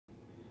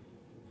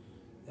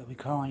They'll be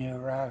calling you a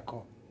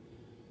radical.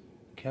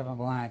 Kevin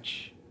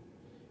Blanch.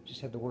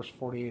 Just had the worst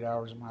 48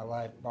 hours of my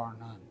life, bar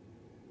none.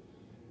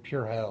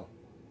 Pure hell.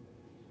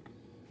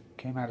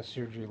 Came out of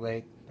surgery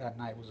late. That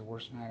night was the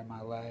worst night of my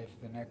life.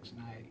 The next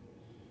night,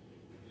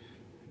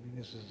 I mean,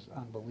 this is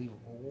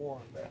unbelievable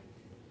war, but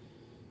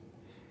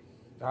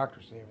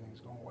doctors say everything's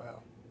going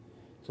well.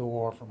 It's a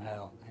war from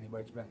hell.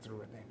 Anybody that's been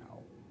through it, they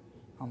know.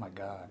 Oh my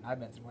God,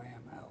 I've been through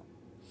hell.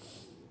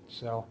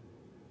 So,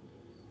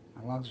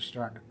 my lungs are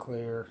starting to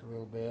clear a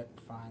little bit.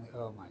 Finally,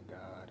 oh my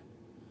God.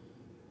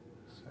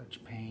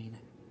 Such pain.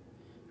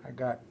 I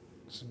got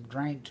some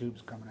drain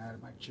tubes coming out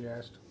of my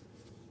chest.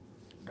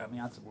 Got me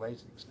on some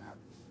Lasix now.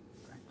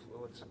 Drain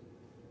fluids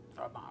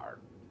out my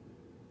heart.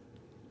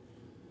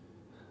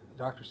 The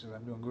doctor says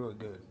I'm doing really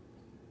good.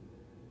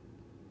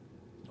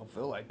 Don't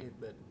feel like it,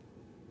 but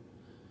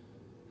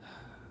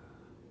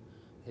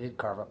it did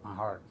carve up my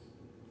heart.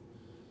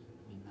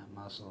 I mean, that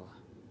muscle.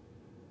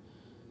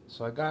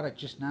 So I got it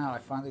just now. I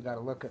finally got to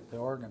look at the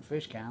organ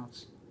fish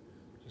counts.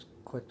 Just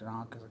clicked it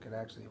on because I could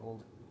actually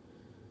hold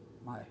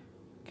my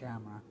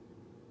camera.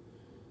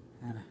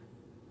 And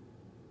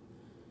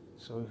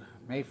so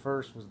May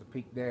 1st was the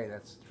peak day.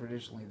 That's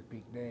traditionally the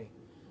peak day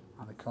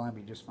on the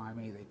Columbia. Just by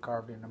me, they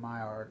carved into my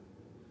heart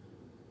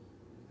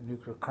the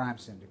nuclear crime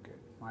syndicate.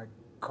 My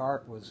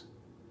heart was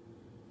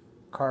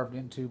carved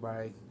into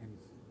by and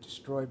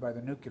destroyed by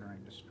the nuclear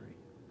industry.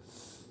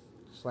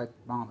 It's like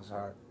Mama's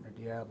heart, or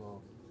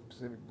Diablo,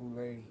 Pacific Blue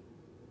Lady.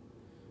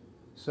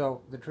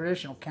 So the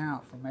traditional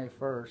count for May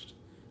 1st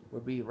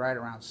would be right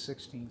around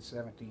 16,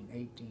 17,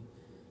 18,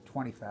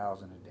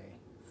 20,000 a day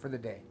for the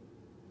day.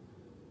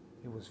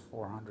 It was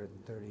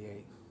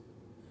 438.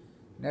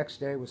 Next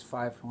day was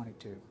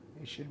 522.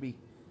 It should be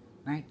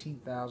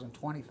 19,000,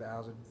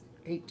 20,000,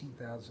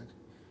 18,000.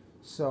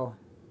 So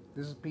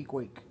this is peak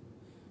week.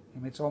 I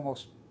mean, it's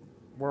almost,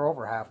 we're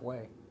over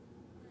halfway.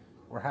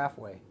 We're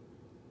halfway.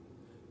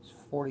 It's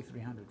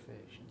 4,300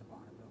 fish in the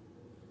Bonneville.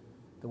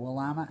 The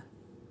Willamette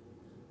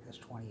has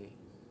 28.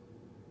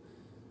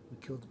 We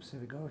killed the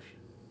Pacific Ocean.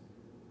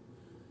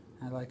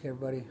 And like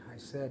everybody I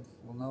said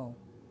will know,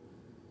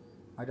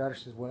 my daughter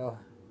says, well,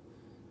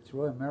 it's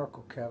really a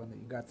miracle, Kevin, that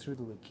you got through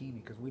the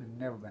leukemia, because we'd have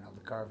never been able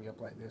to carve you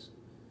up like this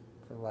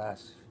for the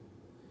last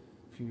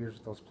few years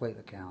with those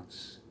platelet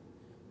counts.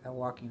 That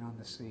walking on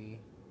the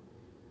sea,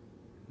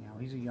 you know,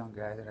 he's a young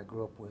guy that I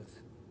grew up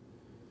with.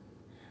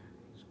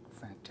 He's a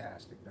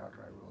fantastic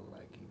doctor. I really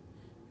like him.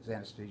 His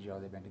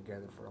anesthesiologist, they've been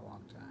together for a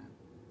long time.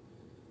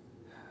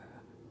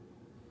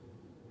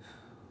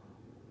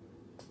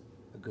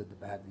 The good, the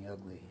bad, and the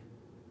ugly.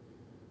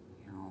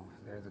 You know,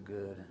 they're the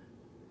good.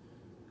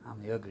 I'm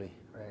the ugly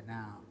right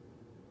now.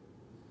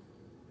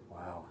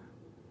 Wow.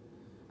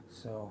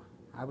 So,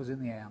 I was in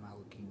the AML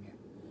leukemia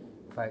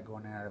fight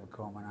going out of a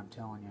coma, and I'm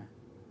telling you,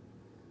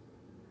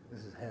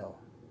 this is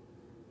hell.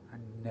 I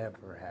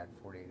never had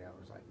 48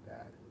 hours like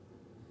that.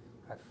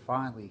 I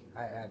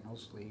had no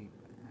sleep.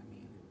 I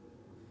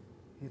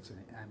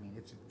mean,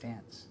 it's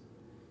intense.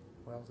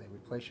 Well, they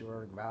replace your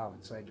aortic valve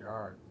inside your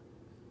heart,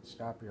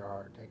 stop your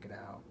heart, take it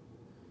out.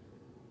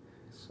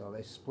 So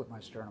they split my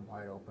sternum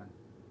wide open,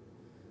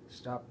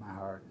 stopped my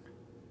heart.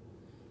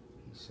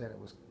 He said it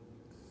was,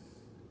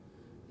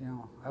 you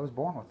know, I was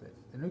born with it.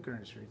 The nuclear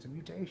industry, it's a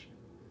mutation.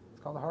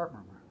 It's called a heart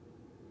murmur.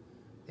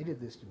 They did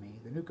this to me.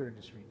 The nuclear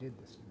industry did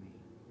this to me.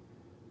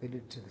 They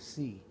did it to the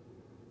sea.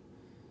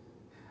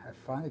 I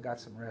finally got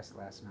some rest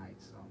last night,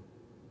 so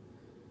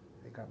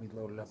they got me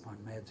loaded up on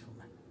meds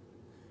from it.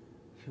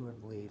 You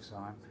wouldn't believe, so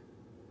I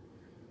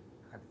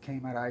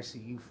came out of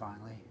ICU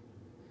finally.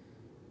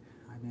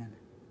 I'm in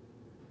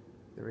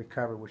the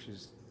recovery, which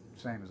is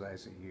the same as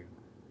ICU.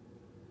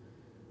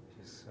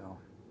 Just so,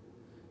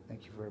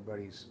 thank you for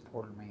everybody who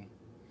supported me.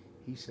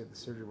 He said the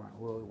surgery went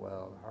really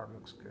well, the heart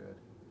looks good,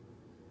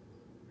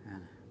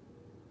 and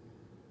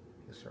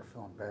he'll start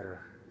feeling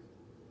better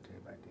day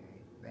by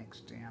day.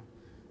 Thanks, Tim,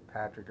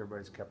 Patrick,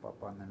 everybody's kept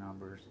up on the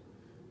numbers.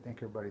 Thank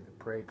everybody that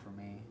prayed for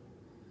me.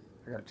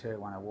 I gotta tell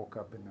you, when I woke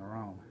up in the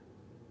room,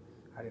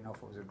 I didn't know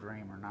if it was a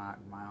dream or not.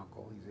 And my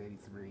uncle, he's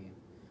 83, and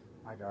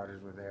my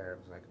daughters were there.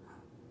 It was like,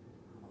 oh,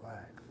 I'm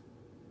alive.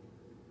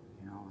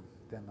 You know, and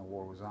then the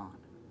war was on.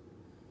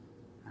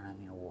 And I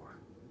mean a war.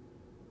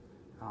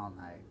 All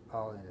night,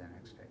 all into the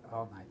next day,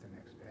 all night the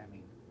next day. I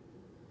mean,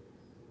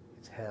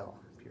 it's hell,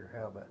 pure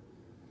hell, but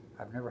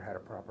I've never had a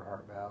proper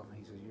heart valve. And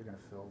he says, you're going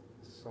to feel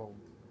so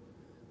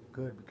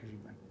good because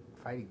you've been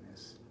fighting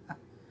this.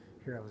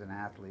 Here I was an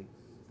athlete.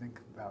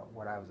 Think about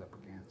what I was up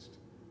against.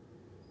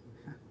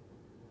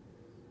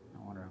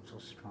 No wonder I'm so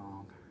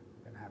strong.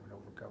 Been having to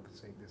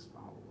overcompensate this my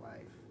whole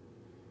life.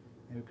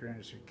 The nuclear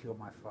industry killed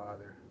my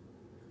father.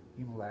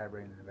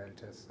 Hemolaborating in the Nevada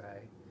test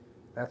site.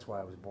 That's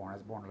why I was born. I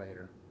was born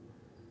later.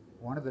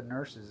 One of the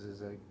nurses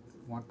is a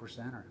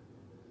 1%er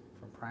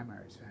from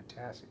primary. It's a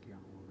fantastic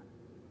young woman.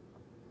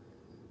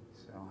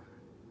 So,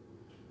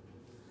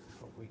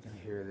 hope we can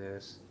hear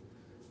this.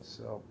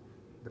 So,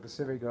 the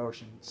Pacific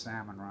Ocean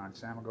salmon run.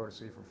 Salmon go to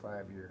sea for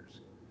 5 years.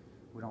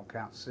 We don't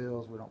count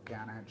seals. We don't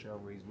count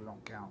anchovies. We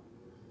don't count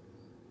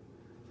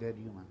dead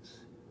humans.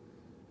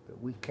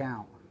 but we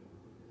count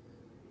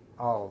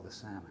all of the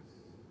salmon.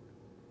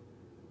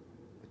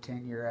 The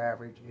 10-year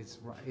average, it's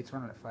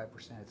running at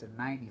 5%. It's at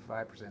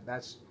 95%.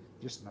 That's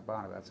just in the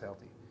bottom. That's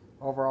healthy.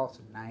 Overall, it's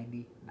a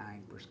 99%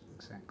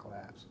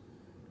 collapse.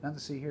 Nothing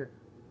to see here.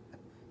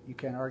 You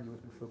can't argue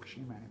with me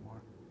Fukushima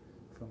anymore.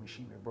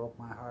 Fukushima broke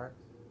my heart.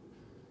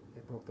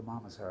 It broke the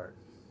mama's heart.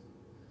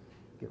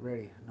 Get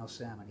ready. No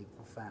salmon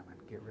equal famine.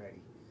 Get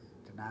ready.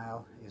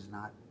 Denial is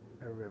not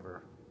a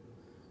river.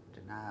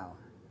 Denial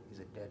is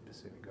a dead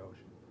Pacific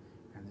Ocean.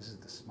 And this is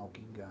the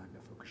smoking gun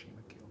that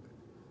Fukushima killed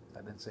it.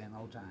 I've been saying the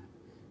whole time.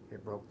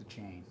 It broke the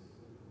chain.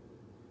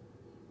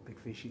 Big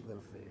fish eat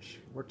little fish.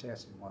 We're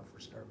testing what for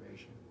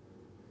starvation.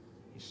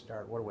 You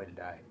start, what a way to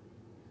die.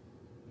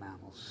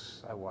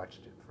 Mammals. I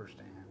watched it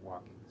firsthand,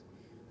 walking.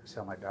 I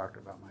tell my doctor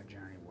about my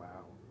journey.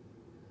 Wow.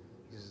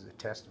 This is a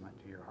testament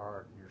to your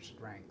heart and your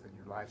strength and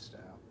your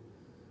lifestyle.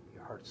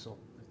 Your heart's so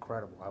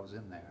incredible. I was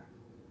in there.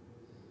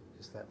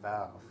 Just that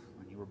valve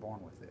when you were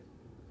born with it.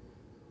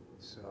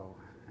 So,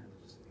 it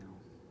was,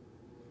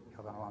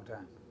 held on a long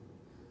time.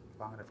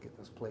 Long enough to get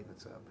those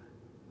platelets up.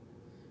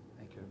 I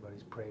think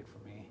everybody's prayed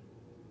for me.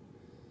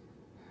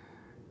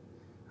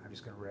 I'm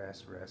just going to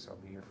rest. I'll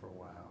be here for a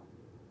while.